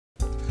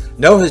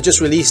NOAA has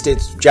just released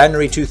its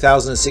January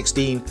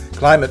 2016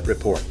 climate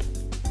report.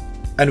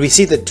 And we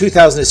see that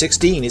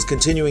 2016 is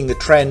continuing the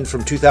trend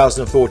from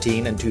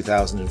 2014 and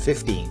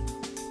 2015.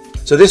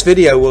 So this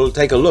video will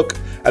take a look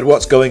at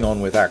what's going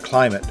on with our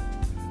climate.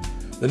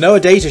 The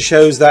NOAA data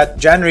shows that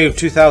January of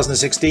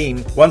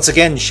 2016 once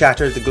again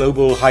shattered the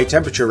global high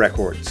temperature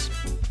records.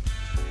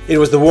 It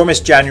was the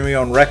warmest January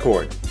on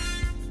record.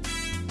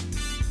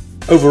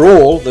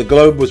 Overall, the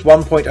globe was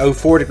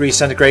 1.04 degrees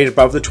centigrade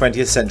above the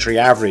 20th century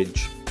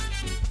average.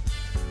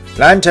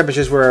 Land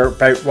temperatures were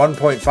about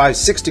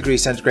 1.56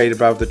 degrees centigrade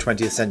above the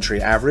 20th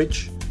century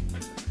average,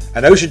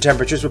 and ocean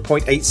temperatures were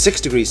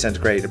 0.86 degrees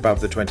centigrade above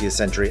the 20th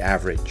century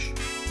average.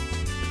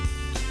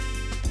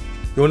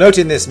 You'll note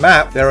in this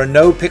map there are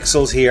no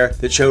pixels here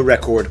that show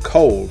record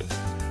cold.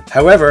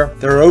 However,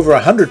 there are over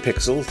 100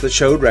 pixels that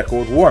showed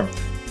record warmth.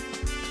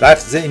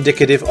 That's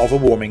indicative of a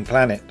warming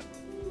planet.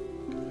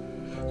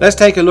 Let's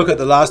take a look at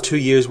the last 2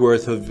 years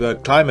worth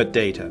of climate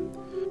data.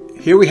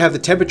 Here we have the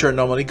temperature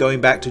anomaly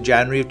going back to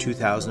January of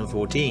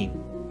 2014.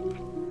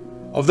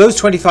 Of those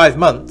 25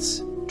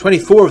 months,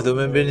 24 of them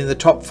have been in the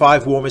top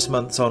 5 warmest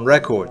months on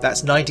record.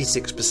 That's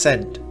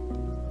 96%.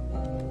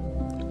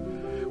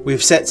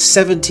 We've set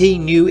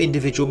 17 new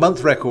individual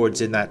month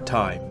records in that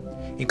time,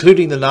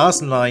 including the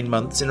last 9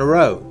 months in a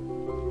row.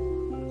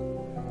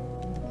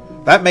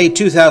 That made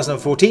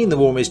 2014 the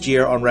warmest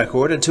year on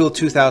record until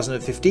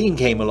 2015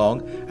 came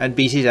along and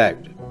beat it out.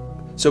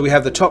 So we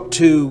have the top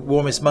 2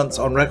 warmest months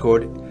on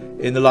record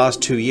in the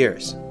last 2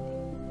 years.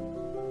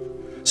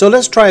 So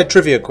let's try a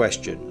trivia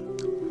question.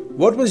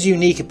 What was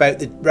unique about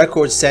the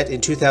record set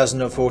in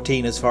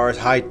 2014 as far as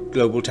high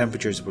global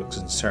temperatures were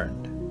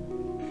concerned?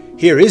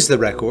 Here is the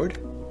record.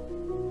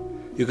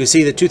 You can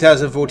see that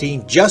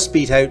 2014 just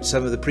beat out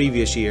some of the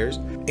previous years,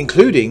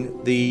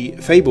 including the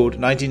fabled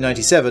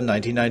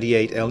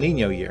 1997-1998 El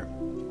Nino year.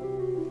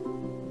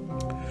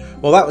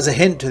 Well, that was a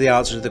hint to the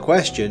answer to the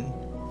question.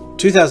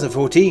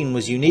 2014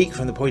 was unique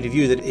from the point of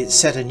view that it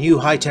set a new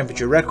high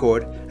temperature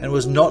record and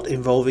was not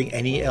involving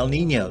any El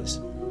Ninos.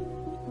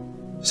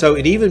 So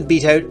it even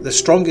beat out the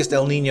strongest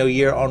El Nino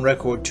year on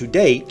record to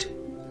date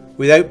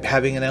without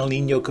having an El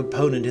Nino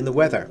component in the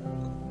weather.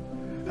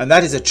 And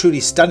that is a truly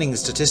stunning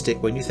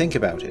statistic when you think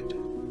about it.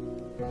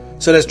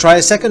 So let's try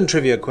a second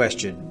trivia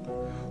question.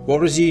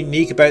 What was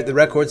unique about the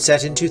record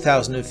set in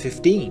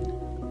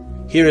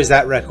 2015? Here is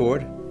that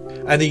record,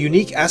 and the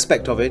unique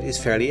aspect of it is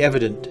fairly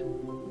evident.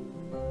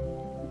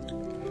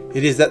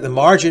 It is that the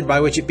margin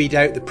by which it beat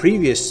out the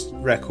previous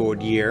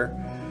record year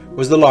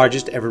was the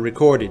largest ever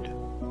recorded.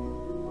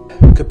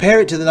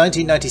 Compare it to the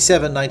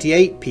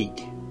 1997-98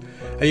 peak,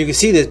 and you can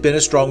see there's been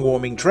a strong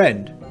warming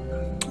trend.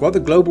 What the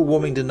global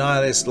warming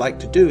denialists like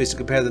to do is to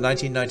compare the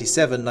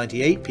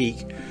 1997-98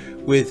 peak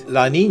with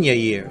La Nina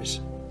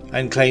years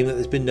and claim that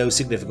there's been no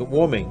significant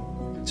warming.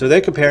 So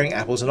they're comparing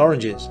apples and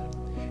oranges.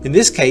 In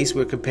this case,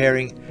 we're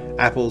comparing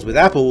apples with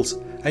apples,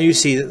 and you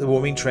see that the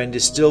warming trend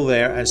is still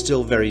there and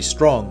still very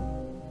strong.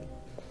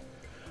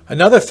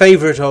 Another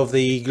favourite of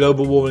the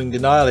global warming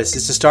denialists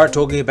is to start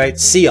talking about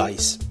sea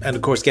ice, and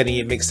of course getting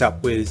it mixed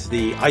up with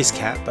the ice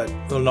cap, but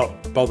we'll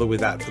not bother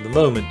with that for the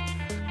moment.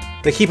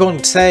 They keep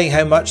on saying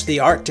how much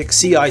the Arctic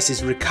sea ice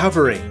is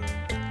recovering,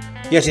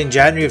 yet in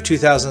January of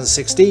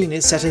 2016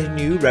 it set a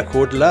new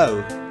record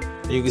low,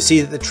 and you can see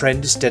that the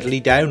trend is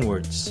steadily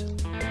downwards.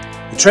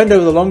 The trend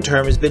over the long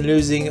term has been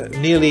losing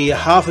nearly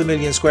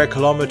 500,000 square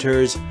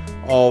kilometres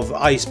of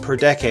ice per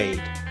decade.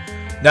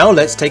 Now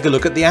let's take a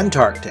look at the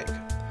Antarctic.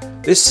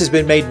 This has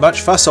been made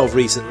much fuss of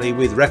recently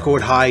with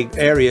record high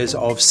areas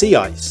of sea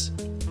ice.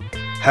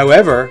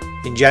 However,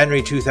 in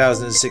January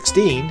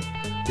 2016,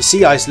 the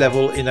sea ice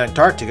level in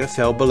Antarctica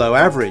fell below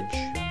average.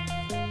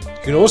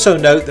 You can also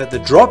note that the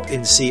drop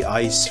in sea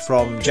ice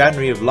from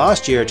January of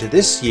last year to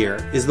this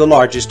year is the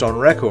largest on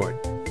record.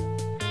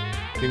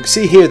 You can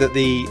see here that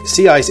the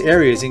sea ice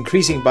area is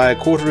increasing by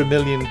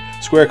 250,000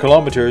 square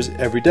kilometres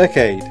every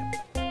decade.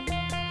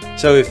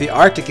 So if the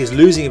Arctic is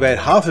losing about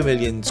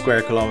 500,000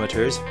 square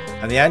kilometres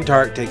and the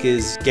Antarctic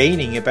is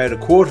gaining about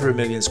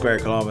 250,000 square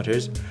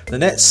kilometres, the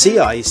net sea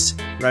ice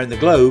around the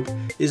globe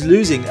is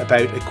losing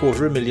about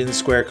 250,000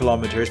 square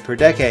kilometres per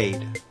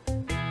decade.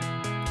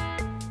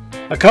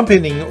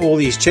 Accompanying all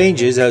these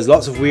changes, there's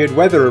lots of weird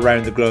weather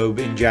around the globe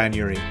in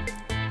January.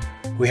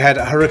 We had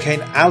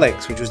Hurricane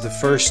Alex, which was the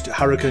first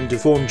hurricane to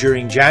form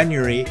during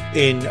January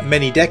in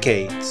many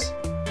decades.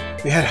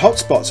 We had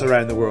hotspots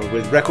around the world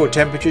with record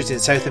temperatures in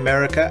South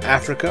America,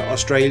 Africa,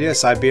 Australia,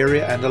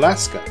 Siberia and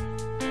Alaska.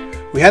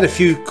 We had a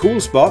few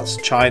cool spots,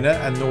 China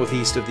and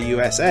northeast of the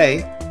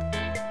USA.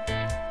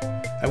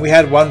 And we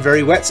had one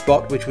very wet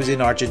spot, which was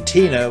in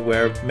Argentina,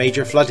 where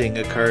major flooding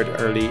occurred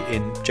early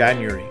in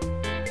January.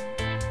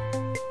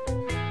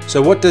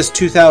 So what does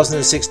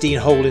 2016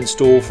 hold in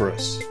store for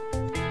us?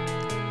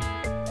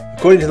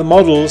 According to the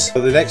models,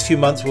 the next few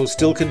months will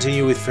still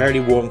continue with fairly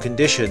warm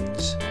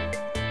conditions.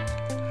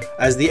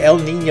 As the El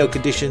Nino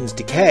conditions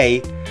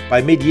decay,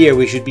 by mid-year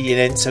we should be in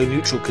ENSO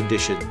neutral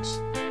conditions.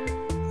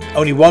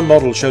 Only one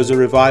model shows a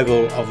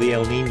revival of the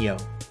El Nino.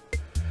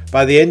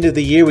 By the end of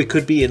the year we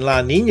could be in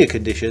La Nina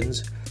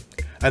conditions,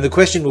 And the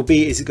question will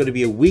be, is it going to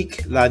be a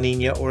weak La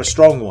Nina or a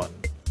strong one?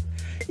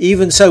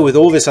 Even so, with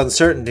all this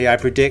uncertainty, I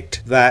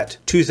predict that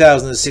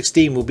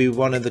 2016 will be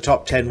one of the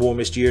top 10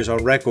 warmest years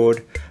on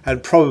record,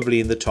 and probably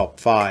in the top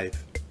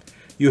 5.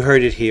 You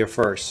heard it here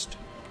first.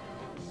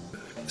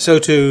 So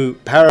to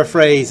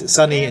paraphrase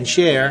Sonny and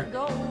Cher,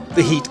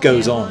 the heat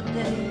goes on.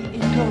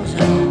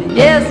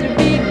 Yes, the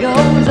beat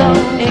goes on.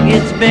 It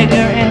gets bigger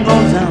and